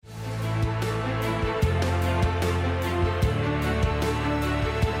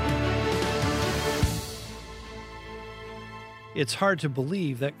It's hard to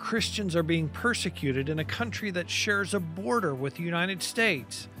believe that Christians are being persecuted in a country that shares a border with the United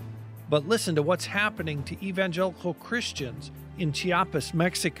States. But listen to what's happening to evangelical Christians in Chiapas,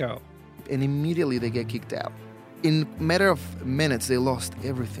 Mexico. And immediately they get kicked out. In a matter of minutes, they lost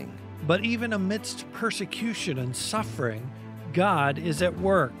everything. But even amidst persecution and suffering, God is at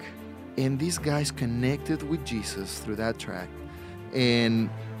work. And these guys connected with Jesus through that track. And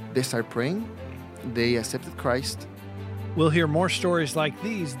they start praying. They accepted Christ. We'll hear more stories like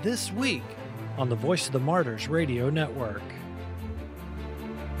these this week on the Voice of the Martyrs Radio Network.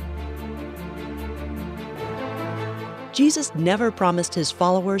 Jesus never promised his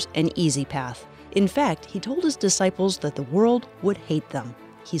followers an easy path. In fact, he told his disciples that the world would hate them.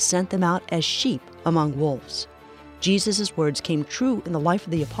 He sent them out as sheep among wolves. Jesus' words came true in the life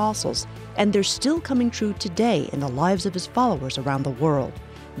of the apostles, and they're still coming true today in the lives of his followers around the world.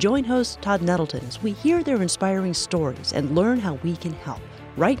 Join host Todd Nettleton as we hear their inspiring stories and learn how we can help,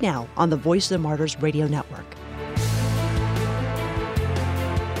 right now on the Voice of the Martyrs Radio Network.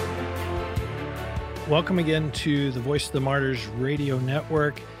 Welcome again to the Voice of the Martyrs Radio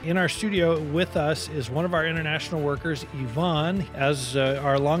Network. In our studio with us is one of our international workers, Yvonne. As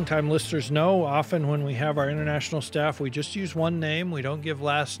our longtime listeners know, often when we have our international staff, we just use one name. We don't give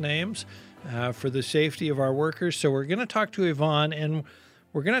last names for the safety of our workers. So we're going to talk to Yvonne, and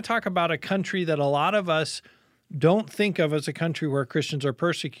we're going to talk about a country that a lot of us don't think of as a country where Christians are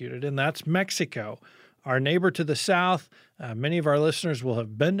persecuted, and that's Mexico. Our neighbor to the south, many of our listeners will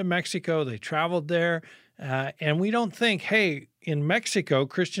have been to Mexico. They traveled there, and we don't think, hey, in Mexico,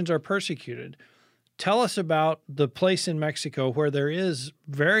 Christians are persecuted. Tell us about the place in Mexico where there is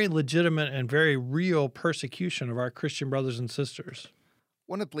very legitimate and very real persecution of our Christian brothers and sisters.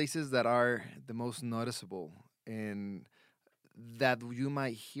 One of the places that are the most noticeable and that you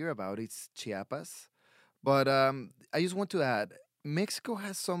might hear about is Chiapas. But I just want to add, Mexico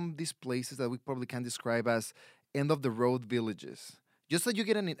has some of these places that we probably can describe as end-of-the-road villages. Just so you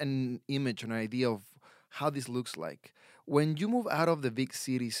get an image, an idea of how this looks like. When you move out of the big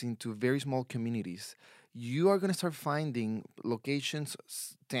cities into very small communities, you are going to start finding locations,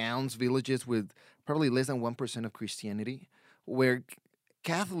 towns, villages with probably less than 1% of Christianity, where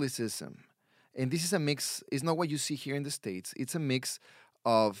Catholicism, and this is a mix, it's not what you see here in the States, it's a mix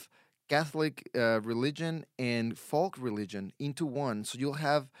of Catholic religion and folk religion into one. So you'll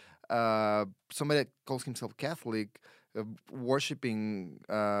have somebody that calls himself Catholic worshiping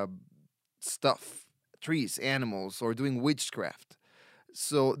stuff, trees, animals, or doing witchcraft.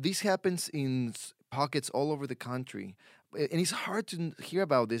 So this happens in pockets all over the country. And it's hard to hear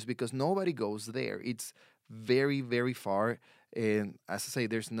about this because nobody goes there. It's very, very far. And as I say,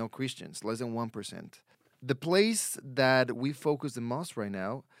 there's no Christians, less than 1%. The place that we focus the most right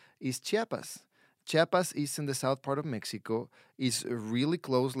now is Chiapas. Chiapas is in the south part of Mexico. It's really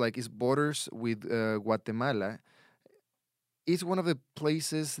close, like it borders with Guatemala. It's one of the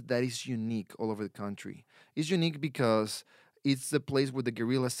places that is unique all over the country. It's unique because it's the place where the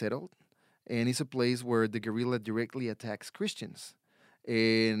guerrilla settled, and it's a place where the guerrilla directly attacks Christians.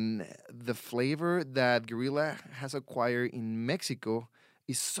 And the flavor that guerrilla has acquired in Mexico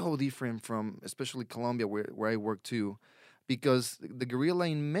is so different from especially Colombia, where I work too, because the guerrilla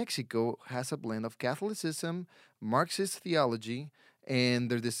in Mexico has a blend of Catholicism, Marxist theology, and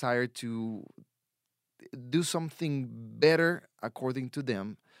their desire to do something better, according to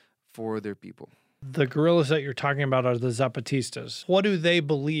them, for their people. The guerrillas that you're talking about are the Zapatistas. What do they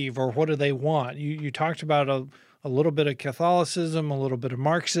believe, or what do they want? You talked about a little bit of Catholicism, a little bit of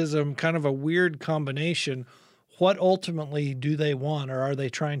Marxism, kind of a weird combination. What ultimately do they want, or are they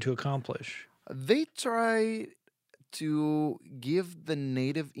trying to accomplish? They try to give the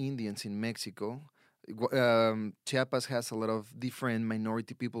native Indians in Mexico, Chiapas has a lot of different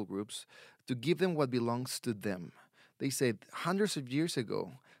minority people groups, to give them what belongs to them. They said hundreds of years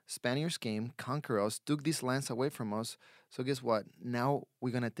ago, Spaniards came, conquered us, took these lands away from us. So guess what? Now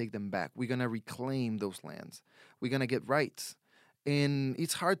we're going to take them back. We're going to reclaim those lands. We're going to get rights. And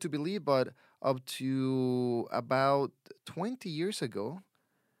it's hard to believe, but up to about 20 years ago,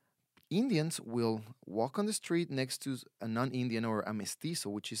 Indians will walk on the street next to a non-Indian or a mestizo,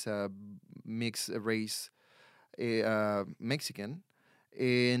 which is a mixed race Mexican,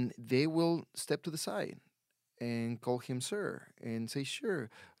 and they will step to the side and call him sir and say, sure,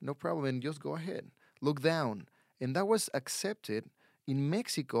 no problem, and just go ahead. Look down. And that was accepted in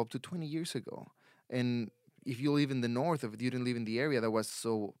Mexico up to 20 years ago. And if you live in the north, if you didn't live in the area, that was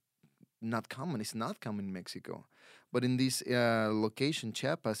so not common. It's not common in Mexico. But in this location,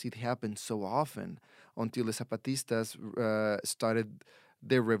 Chiapas, it happened so often until the Zapatistas started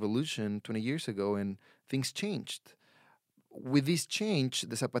their revolution 20 years ago and things changed. with this change,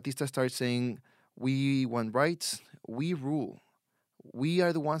 the Zapatistas start saying, we want rights, we rule. We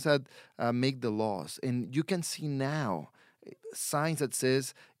are the ones that make the laws. And you can see now signs that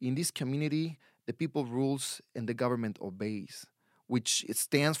says, in this community, the people rules and the government obeys, which it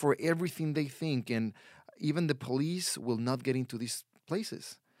stands for everything they think. And even the police will not get into these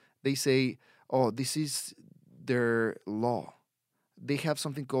places. They say, oh, this is their law. They have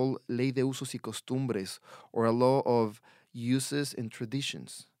something called Ley de Usos y Costumbres, or a law of uses and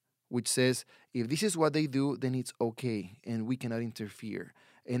traditions, which says if this is what they do, then it's okay and we cannot interfere.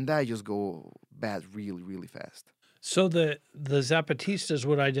 And that just go bad really, really fast. So the Zapatistas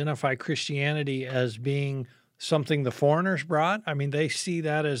would identify Christianity as being something the foreigners brought? I mean, they see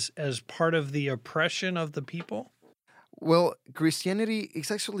that as part of the oppression of the people? Well, Christianity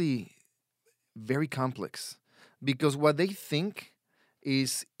is actually very complex because what they think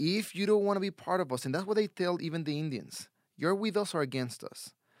is if you don't want to be part of us, and that's what they tell even the Indians, you're with us or against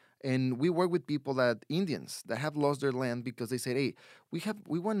us. And we work with people Indians that have lost their land because they said, hey,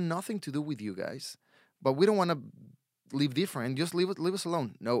 we want nothing to do with you guys, but we don't want to live different. Just leave us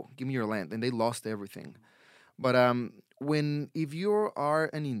alone. No, give me your land. And they lost everything. But if you are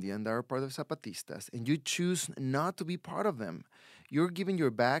an Indian that are part of Zapatistas and you choose not to be part of them, you're giving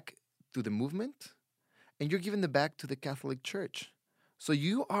your back to the movement and you're giving the back to the Catholic Church. So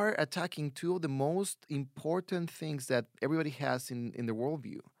you are attacking two of the most important things that everybody has in their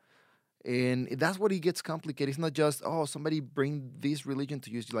worldview. And that's what it gets complicated. It's not just, oh, somebody bring this religion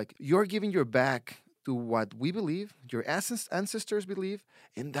to you. It's like you're giving your back to what we believe, your ancestors believe,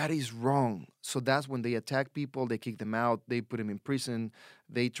 and that is wrong. So that's when they attack people, they kick them out, they put them in prison,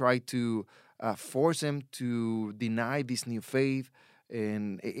 they try to force them to deny this new faith,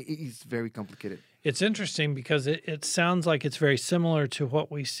 and it's very complicated. It's interesting because it sounds like it's very similar to what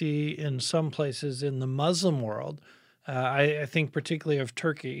we see in some places in the Muslim world. I think particularly of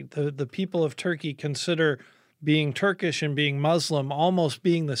Turkey. The people of Turkey consider being Turkish and being Muslim almost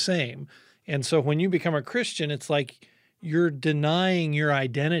being the same. And so when you become a Christian, it's like you're denying your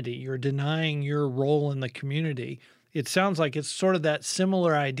identity. You're denying your role in the community. It sounds like it's sort of that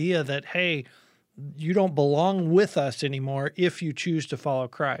similar idea that, hey, you don't belong with us anymore if you choose to follow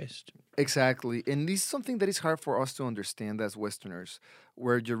Christ. Exactly. And this is something that is hard for us to understand as Westerners,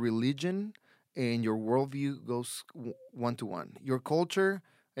 where your religion and your worldview goes one to one. Your culture,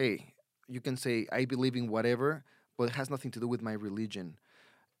 hey, you can say, I believe in whatever, but it has nothing to do with my religion.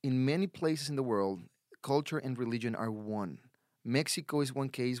 In many places in the world, culture and religion are one. Mexico is one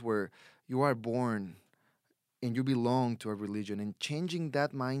case where you are born and you belong to a religion, and changing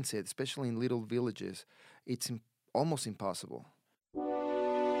that mindset, especially in little villages, it's almost impossible.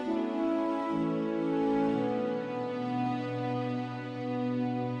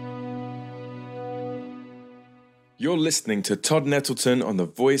 You're listening to Todd Nettleton on the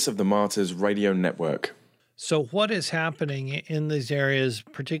Voice of the Martyrs Radio Network. So what is happening in these areas,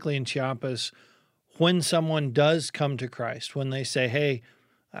 particularly in Chiapas, when someone does come to Christ, when they say, hey,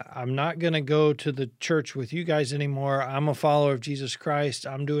 I'm not going to go to the church with you guys anymore. I'm a follower of Jesus Christ.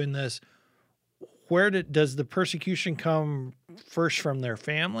 I'm doing this. Where does the persecution come first from their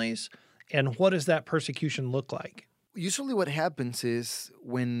families? And what does that persecution look like? Usually what happens is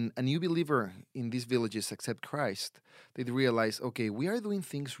when a new believer in these villages accept Christ, they realize, okay, we are doing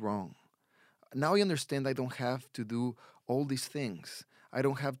things wrong. Now I understand I don't have to do all these things. I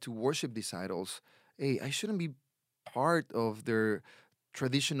don't have to worship these idols. Hey, I shouldn't be part of their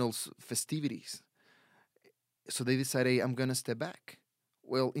traditional festivities. So they decide, hey, I'm going to step back.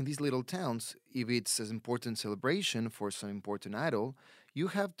 Well, in these little towns, if it's an important celebration for some important idol, you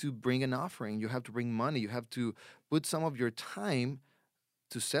have to bring an offering, you have to bring money, you have to put some of your time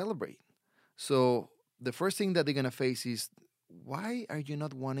to celebrate. So the first thing that they're going to face is, why are you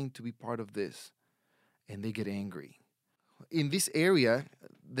not wanting to be part of this? And they get angry. In this area,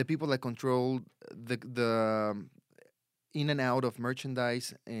 the people that control the in and out of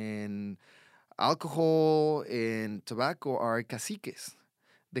merchandise and alcohol and tobacco are caciques.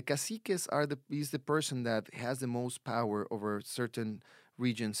 The caciques is the person that has the most power over certain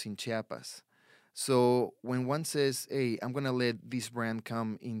regions in Chiapas. So when one says, hey, I'm going to let this brand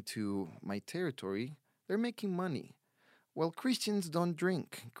come into my territory, they're making money. Well, Christians don't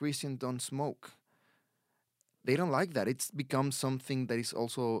drink. Christians don't smoke. They don't like that. It's become something that is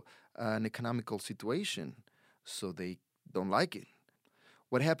also an economical situation. So they don't like it.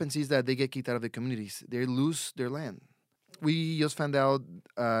 What happens is that they get kicked out of the communities. They lose their land. We just found out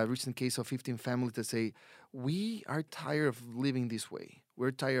a recent case of 15 families that say, we are tired of living this way.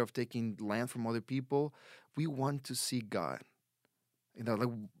 We're tired of taking land from other people. We want to see God. And they're like,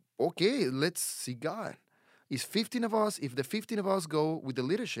 okay, let's see God. It's 15 of us. If the 15 of us go with the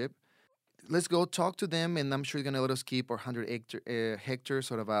leadership, let's go talk to them, and I'm sure they're going to let us keep our 100 hectares,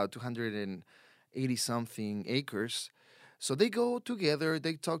 or about 280 something acres. So they go together,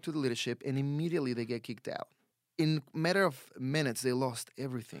 they talk to the leadership, and immediately they get kicked out. In a matter of minutes, they lost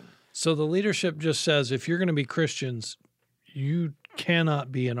everything. So the leadership just says, if you're going to be Christians, you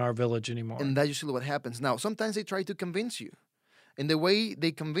cannot be in our village anymore. And that's usually what happens. Now, sometimes they try to convince you. And the way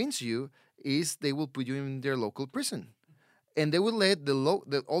they convince you is they will put you in their local prison. And they will let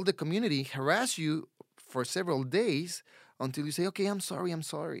all the community harass you for several days until you say, okay, I'm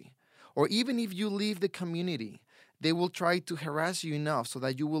sorry. Or even if you leave the community, they will try to harass you enough so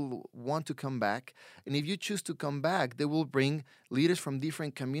that you will want to come back. And if you choose to come back, they will bring leaders from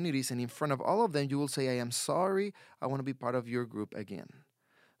different communities. And in front of all of them, you will say, I am sorry. I want to be part of your group again.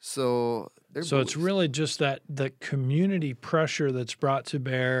 So it's really just that the community pressure that's brought to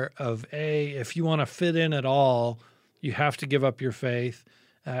bear of, if you want to fit in at all, you have to give up your faith.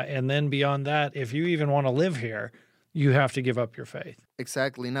 And then beyond that, if you even want to live here, you have to give up your faith.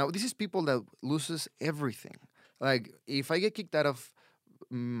 Exactly. Now, this is people that loses everything. Like, if I get kicked out of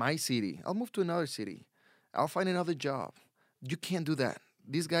my city, I'll move to another city. I'll find another job. You can't do that.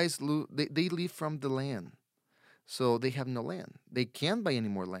 These guys, they live from the land. So they have no land. They can't buy any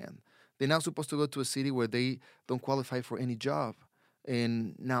more land. They're now supposed to go to a city where they don't qualify for any job.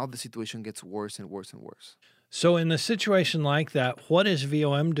 And now the situation gets worse and worse and worse. So in a situation like that, what is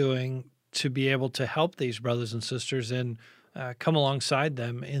VOM doing to be able to help these brothers and sisters and come alongside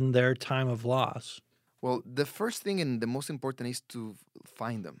them in their time of loss? Well, the first thing and the most important is to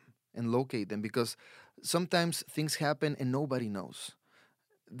find them and locate them, because sometimes things happen and nobody knows.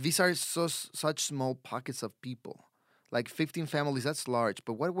 These are such small pockets of people. Like 15 families, that's large.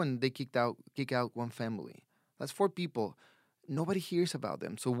 But what when they kick out one family? That's 4 people. Nobody hears about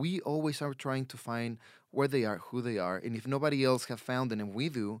them. So we always are trying to find where they are, who they are. And if nobody else have found them and we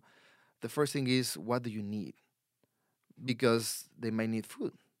do, the first thing is, what do you need? Because they might need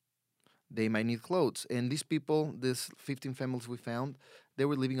food. They might need clothes. And these people, these 15 families we found, they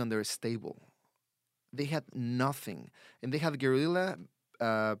were living under a stable. They had nothing. And they had guerrilla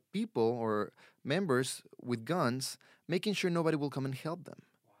people or members with guns making sure nobody will come and help them.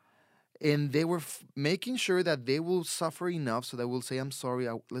 And they were making sure that they will suffer enough so that we'll say, I'm sorry,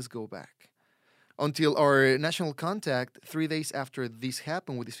 let's go back. Until our national contact, 3 days after this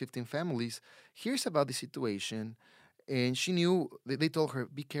happened with these 15 families, hears about the situation. And she knew, they told her,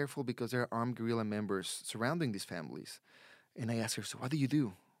 be careful because there are armed guerrilla members surrounding these families. And I asked her, so what do you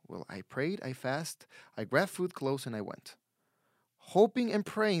do? Well, I prayed, I fasted, I grabbed food, clothes, and I went, hoping and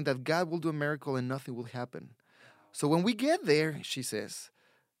praying that God will do a miracle and nothing will happen. So when we get there, she says,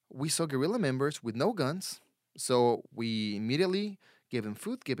 we saw guerrilla members with no guns. So we immediately gave them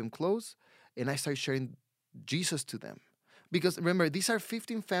food, gave them clothes, and I started sharing Jesus to them. Because remember, these are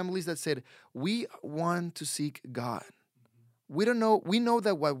 15 families that said, we want to seek God. We don't know. We know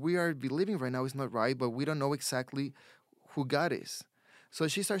that what we are believing right now is not right, but we don't know exactly who God is. So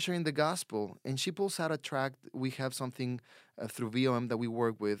she starts sharing the gospel, and she pulls out a tract. We have something through VOM that we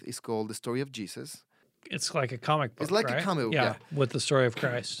work with. It's called The Story of Jesus. It's like a comic book, It's like right? a comic book, yeah, yeah. with the story of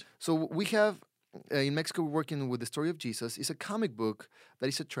Christ. So we have, in Mexico, we're working with The Story of Jesus. It's a comic book that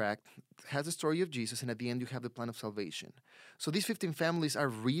is a tract, has the story of Jesus, and at the end you have the plan of salvation. So these 15 families are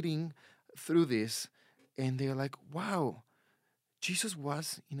reading through this, and they're like, wow, Jesus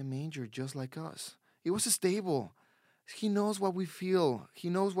was in a manger just like us. It was a stable. He knows what we feel. He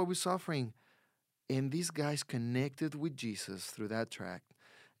knows what we're suffering. And these guys connected with Jesus through that tract.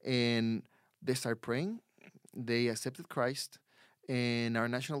 And they started praying. They accepted Christ. And our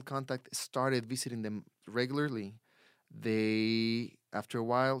national contact started visiting them regularly. After a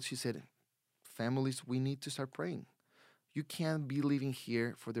while, she said, families, we need to start praying. You can't be living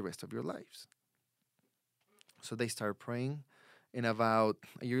here for the rest of your lives. So they started praying. And about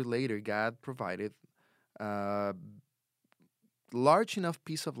a year later, God provided large enough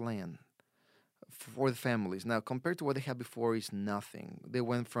piece of land for the families. Now, compared to what they had before, is nothing. They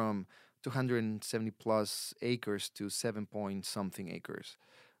went from 270 plus acres to 7-point-something acres,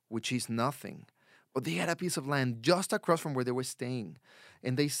 which is nothing. But they had a piece of land just across from where they were staying.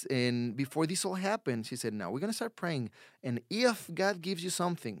 And before this all happened, she said, now we're going to start praying. And if God gives you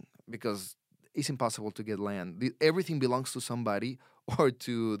something, because it's impossible to get land, everything belongs to somebody or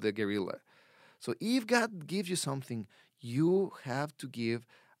to the guerrilla. So if God gives you something, you have to give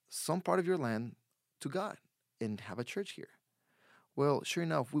some part of your land to God and have a church here. Well, sure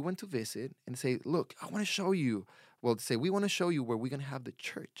enough, we went to visit and say, look, I want to show you. Well, say, we want to show you where we're going to have the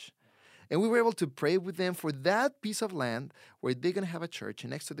church. And we were able to pray with them for that piece of land where they're going to have a church, and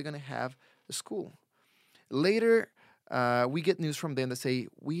next to they're going to have a school. Later, we get news from them that say,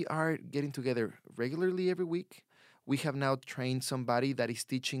 we are getting together regularly every week. We have now trained somebody that is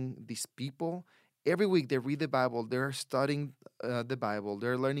teaching these people. Every week they read the Bible, they're studying the Bible,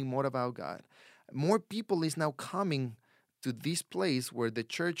 they're learning more about God. More people is now coming to this place where the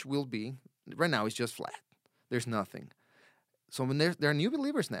church will be. Right now it's just flat. There's nothing. So when there are new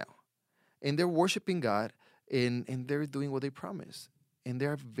believers now, and they're worshiping God, and they're doing what they promise. And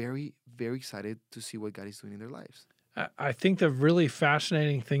they're very, very excited to see what God is doing in their lives. I think the really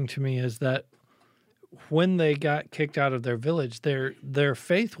fascinating thing to me is that when they got kicked out of their village, their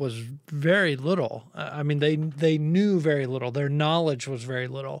faith was very little. I mean, they knew very little. Their knowledge was very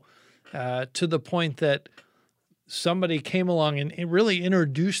little, to the point that somebody came along and it really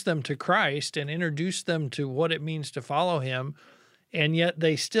introduced them to Christ and introduced them to what it means to follow him. And yet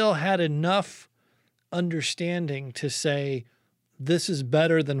they still had enough understanding to say, this is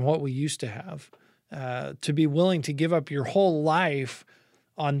better than what we used to have. To be willing to give up your whole life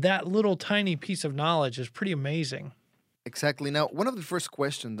on that little tiny piece of knowledge is pretty amazing. Exactly. Now, one of the first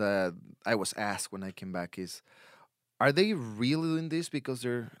questions that I was asked when I came back is, are they really doing this because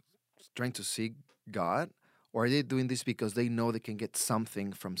they're trying to seek God? Or are they doing this because they know they can get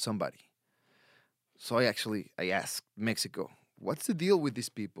something from somebody? So I asked Mexico, what's the deal with these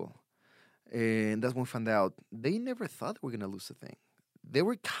people? And that's when we found out they never thought they were going to lose a thing. They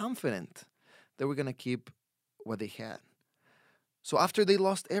were confident they were going to keep what they had. So after they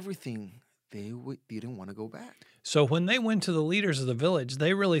lost everything, they didn't want to go back. So when they went to the leaders of the village,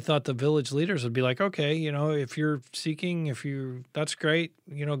 they really thought the village leaders would be like, okay, if you're seeking, that's great,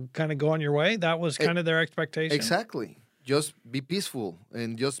 kind of go on your way. That was kind of their expectation. Exactly. Just be peaceful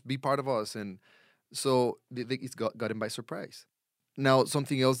and just be part of us. And so it's got them by surprise. Now,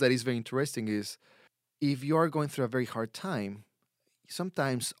 something else that is very interesting is if you are going through a very hard time,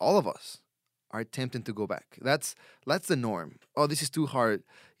 sometimes all of us are tempted to go back. That's the norm. Oh, this is too hard.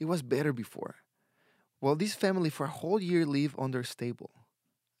 It was better before. Well, this family for a whole year lived under stable.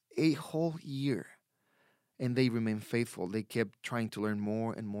 A whole year. And they remained faithful. They kept trying to learn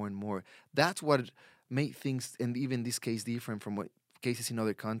more and more and more. That's what made things, and even this case, different from what cases in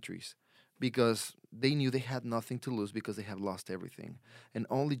other countries. Because they knew they had nothing to lose because they had lost everything. And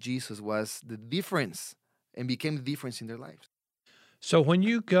only Jesus was the difference and became the difference in their lives. So when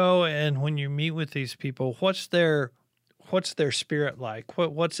you go and when you meet with these people, what's their spirit like?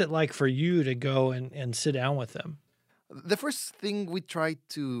 What's it like for you to go and sit down with them? The first thing we try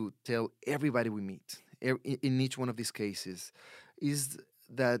to tell everybody we meet in each one of these cases is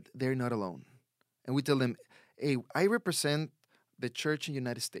that they're not alone. And we tell them, hey, I represent the church in the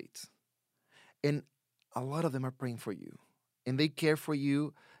United States. And a lot of them are praying for you. And they care for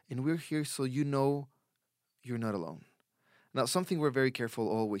you. And we're here so you know you're not alone. Now, something we're very careful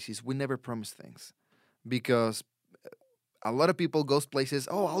always is we never promise things. Because a lot of people go places,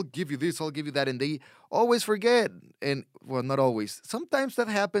 oh, I'll give you this, I'll give you that. And they always forget. And, well, not always. Sometimes that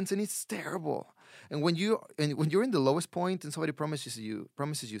happens and it's terrible. And when you're in the lowest point and somebody promises you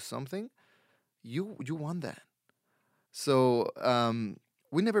something, you want that. So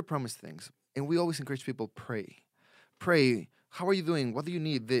we never promise things. And we always encourage people, pray. Pray. How are you doing? What do you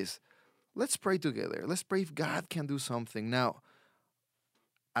need? This. Let's pray together. Let's pray if God can do something. Now,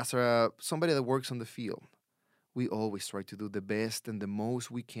 as somebody that works on the field, we always try to do the best and the most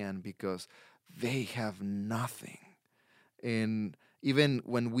we can because they have nothing. And even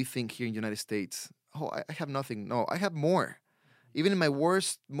when we think here in the United States, oh, I have nothing. No, I have more. Even in my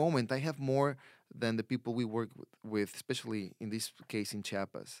worst moment, I have more than the people we work with, especially in this case in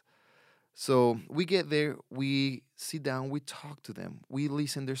Chiapas. So we get there, we sit down, we talk to them, we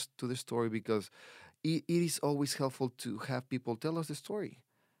listen to the story because it is always helpful to have people tell us the story.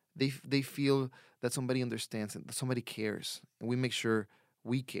 They feel that somebody understands and that somebody cares, and we make sure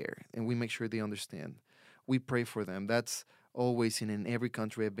we care and we make sure they understand. We pray for them. That's always in every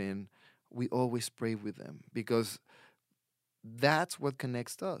country I've been. We always pray with them because that's what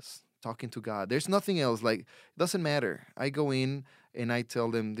connects us. Talking to God. There's nothing else. Like, it doesn't matter. I go in and I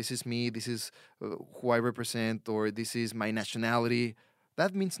tell them, this is me, this is who I represent, or this is my nationality.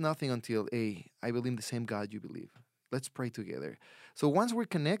 That means nothing until, hey, I believe in the same God you believe. Let's pray together. So once we're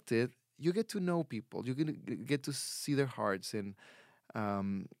connected, you get to know people. You get to see their hearts, and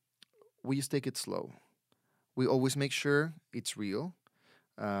we just take it slow. We always make sure it's real.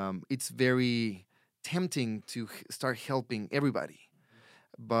 It's very tempting to start helping everybody.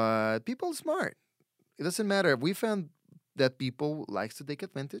 But people are smart. It doesn't matter. We found that people likes to take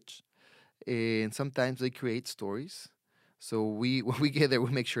advantage, and sometimes they create stories. So when we get there,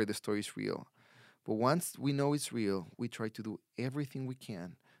 we make sure the story is real. But once we know it's real, we try to do everything we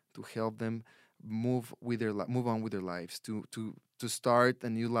can to help them move on with their lives, to start a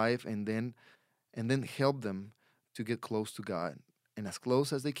new life, and then help them to get close to God, and as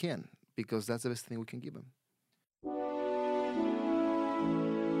close as they can, because that's the best thing we can give them.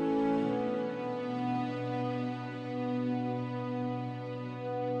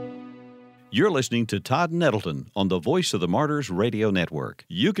 You're listening to Todd Nettleton on the Voice of the Martyrs Radio Network.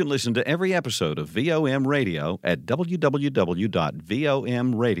 You can listen to every episode of VOM Radio at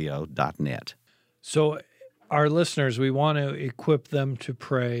www.vomradio.net. So our listeners, we want to equip them to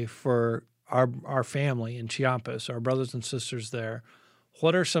pray for our family in Chiapas, our brothers and sisters there.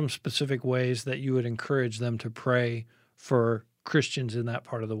 What are some specific ways that you would encourage them to pray for Christians in that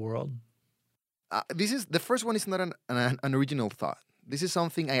part of the world? The first one is not an original thought. This is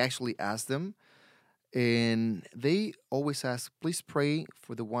something I actually asked them, and they always ask, please pray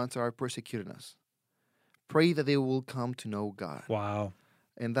for the ones that are persecuting us. Pray that they will come to know God. Wow.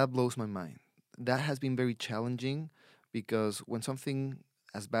 And that blows my mind. That has been very challenging, because when something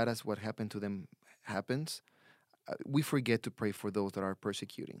as bad as what happened to them happens, we forget to pray for those that are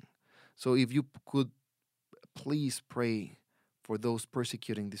persecuting. So if you could please pray for those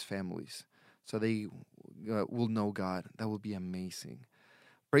persecuting these families, so they will know God, that would be amazing.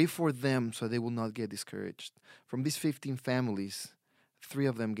 Pray for them so they will not get discouraged. From these 15 families, 3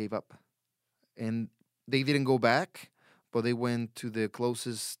 of them gave up. And they didn't go back, but they went to the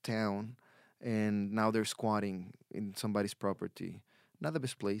closest town, and now they're squatting in somebody's property. Not the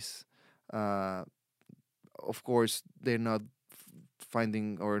best place. Of course, they're not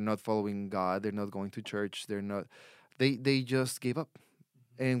finding or not following God. They're not going to church. They just gave up.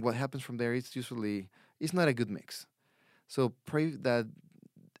 And what happens from there is usually, it's not a good mix. So pray that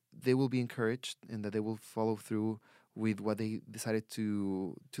they will be encouraged and that they will follow through with what they decided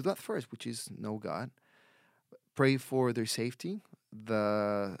to do at first, which is know God. Pray for their safety.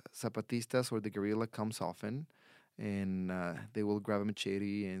 The Zapatistas or the guerrilla comes often, and they will grab a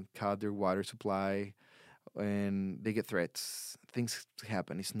machete and cut their water supply, and they get threats. Things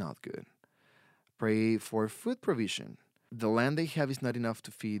happen. It's not good. Pray for food provision. The land they have is not enough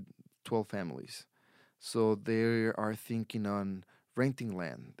to feed 12 families. So they are thinking on renting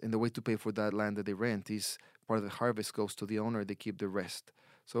land. And the way to pay for that land that they rent is part of the harvest goes to the owner. They keep the rest.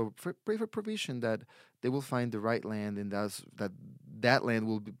 So pray for provision, that they will find the right land, and that land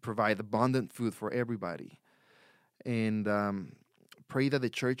will provide abundant food for everybody. And pray that the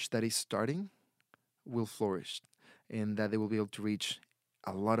church that is starting will flourish, and that they will be able to reach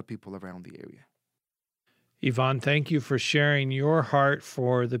a lot of people around the area. Ivan, thank you for sharing your heart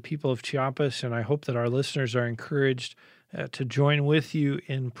for the people of Chiapas, and I hope that our listeners are encouraged to join with you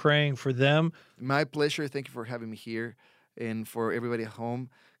in praying for them. My pleasure. Thank you for having me here. And for everybody at home,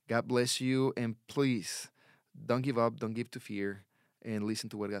 God bless you. And please, don't give up, don't give to fear, and listen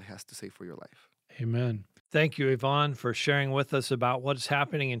to what God has to say for your life. Amen. Thank you, Ivan, for sharing with us about what's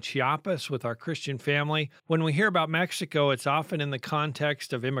happening in Chiapas with our Christian family. When we hear about Mexico, it's often in the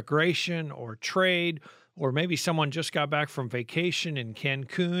context of immigration or trade, or maybe someone just got back from vacation in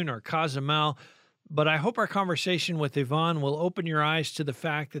Cancun or Cozumel. But I hope our conversation with Ivan will open your eyes to the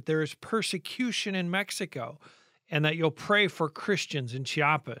fact that there is persecution in Mexico, and that you'll pray for Christians in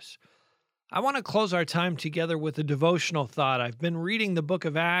Chiapas. I want to close our time together with a devotional thought. I've been reading the book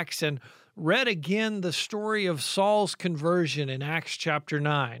of Acts and read again the story of Saul's conversion in Acts chapter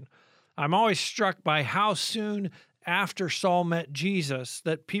 9. I'm always struck by how soon after Saul met Jesus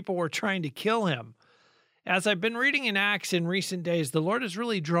that people were trying to kill him. As I've been reading in Acts in recent days, the Lord has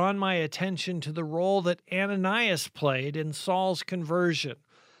really drawn my attention to the role that Ananias played in Saul's conversion.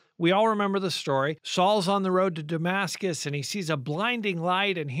 We all remember the story. Saul's on the road to Damascus, and he sees a blinding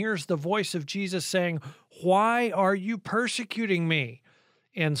light and hears the voice of Jesus saying, "Why are you persecuting me?"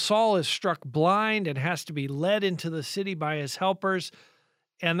 And Saul is struck blind and has to be led into the city by his helpers.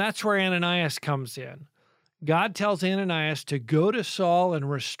 And that's where Ananias comes in. God tells Ananias to go to Saul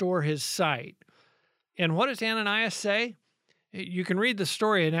and restore his sight. And what does Ananias say? You can read the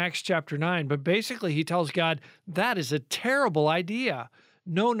story in Acts chapter 9, but basically he tells God, that is a terrible idea.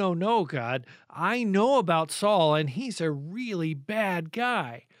 No, God. I know about Saul, and he's a really bad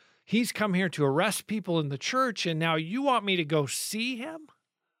guy. He's come here to arrest people in the church, and now you want me to go see him?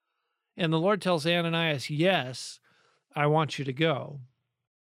 And the Lord tells Ananias, yes, I want you to go.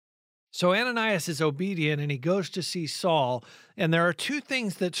 So Ananias is obedient, and he goes to see Saul. And there are 2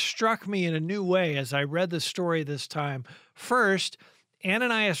 things that struck me in a new way as I read the story this time. First,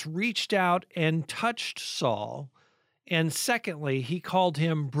 Ananias reached out and touched Saul. And secondly, he called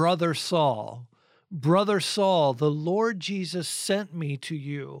him Brother Saul. Brother Saul, the Lord Jesus sent me to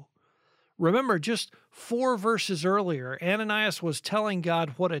you. Remember, just 4 verses earlier, Ananias was telling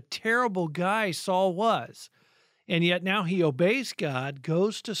God what a terrible guy Saul was. And yet now he obeys God,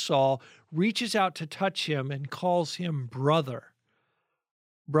 goes to Saul, reaches out to touch him, and calls him brother.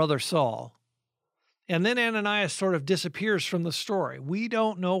 Brother Saul. And then Ananias sort of disappears from the story. We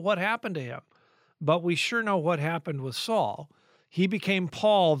don't know what happened to him, but we sure know what happened with Saul. He became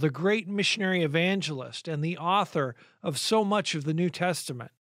Paul, the great missionary evangelist and the author of so much of the New Testament.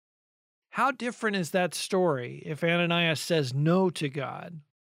 How different is that story if Ananias says no to God?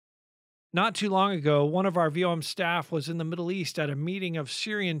 Not too long ago, one of our VOM staff was in the Middle East at a meeting of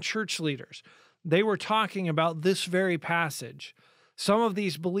Syrian church leaders. They were talking about this very passage. Some of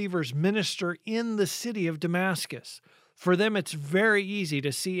these believers minister in the city of Damascus. For them, it's very easy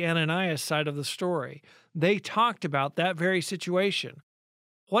to see Ananias' side of the story. They talked about that very situation.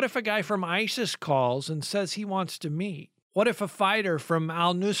 What if a guy from ISIS calls and says he wants to meet? What if a fighter from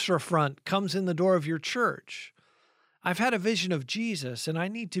Al-Nusra Front comes in the door of your church? I've had a vision of Jesus, and I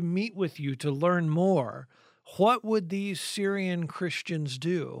need to meet with you to learn more. What would these Syrian Christians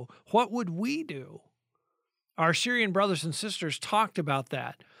do? What would we do? Our Syrian brothers and sisters talked about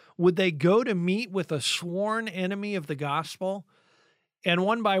that. Would they go to meet with a sworn enemy of the gospel? And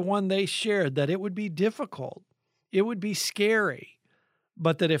one by one, they shared that it would be difficult. It would be scary.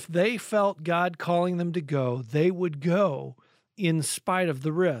 But that if they felt God calling them to go, they would go in spite of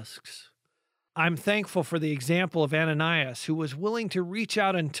the risks. I'm thankful for the example of Ananias, who was willing to reach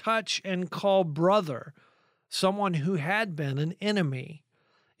out and touch and call brother, someone who had been an enemy.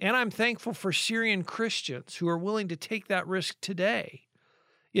 And I'm thankful for Syrian Christians who are willing to take that risk today.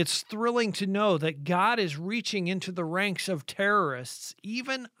 It's thrilling to know that God is reaching into the ranks of terrorists,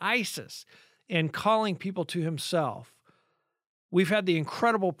 even ISIS, and calling people to himself. We've had the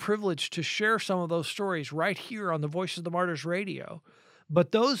incredible privilege to share some of those stories right here on the Voice of the Martyrs radio.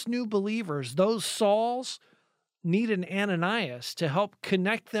 But those new believers, those Sauls, need an Ananias to help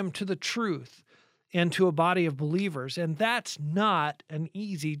connect them to the truth and to a body of believers. And that's not an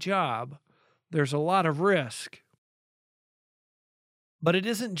easy job. There's a lot of risk. But it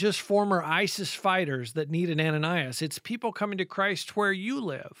isn't just former ISIS fighters that need an Ananias. It's people coming to Christ where you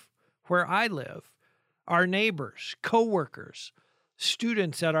live, where I live, our neighbors, co-workers,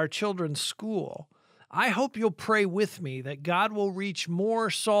 students at our children's school. I hope you'll pray with me that God will reach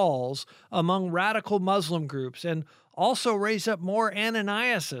more Sauls among radical Muslim groups and also raise up more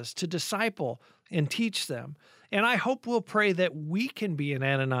Ananiases to disciple and teach them. And I hope we'll pray that we can be an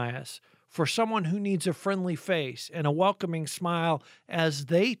Ananias for someone who needs a friendly face and a welcoming smile as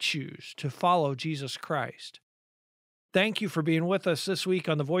they choose to follow Jesus Christ. Thank you for being with us this week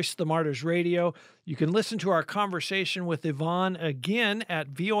on the Voice of the Martyrs radio. You can listen to our conversation with Yvonne again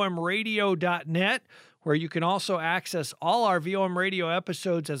at vomradio.net, where you can also access all our VOM radio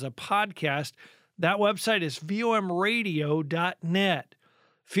episodes as a podcast. That website is vomradio.net.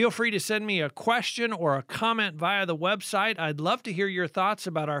 Feel free to send me a question or a comment via the website. I'd love to hear your thoughts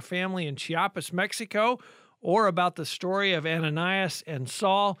about our family in Chiapas, Mexico, or about the story of Ananias and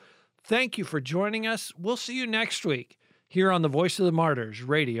Saul. Thank you for joining us. We'll see you next week here on the Voice of the Martyrs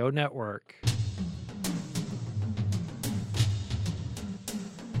radio network.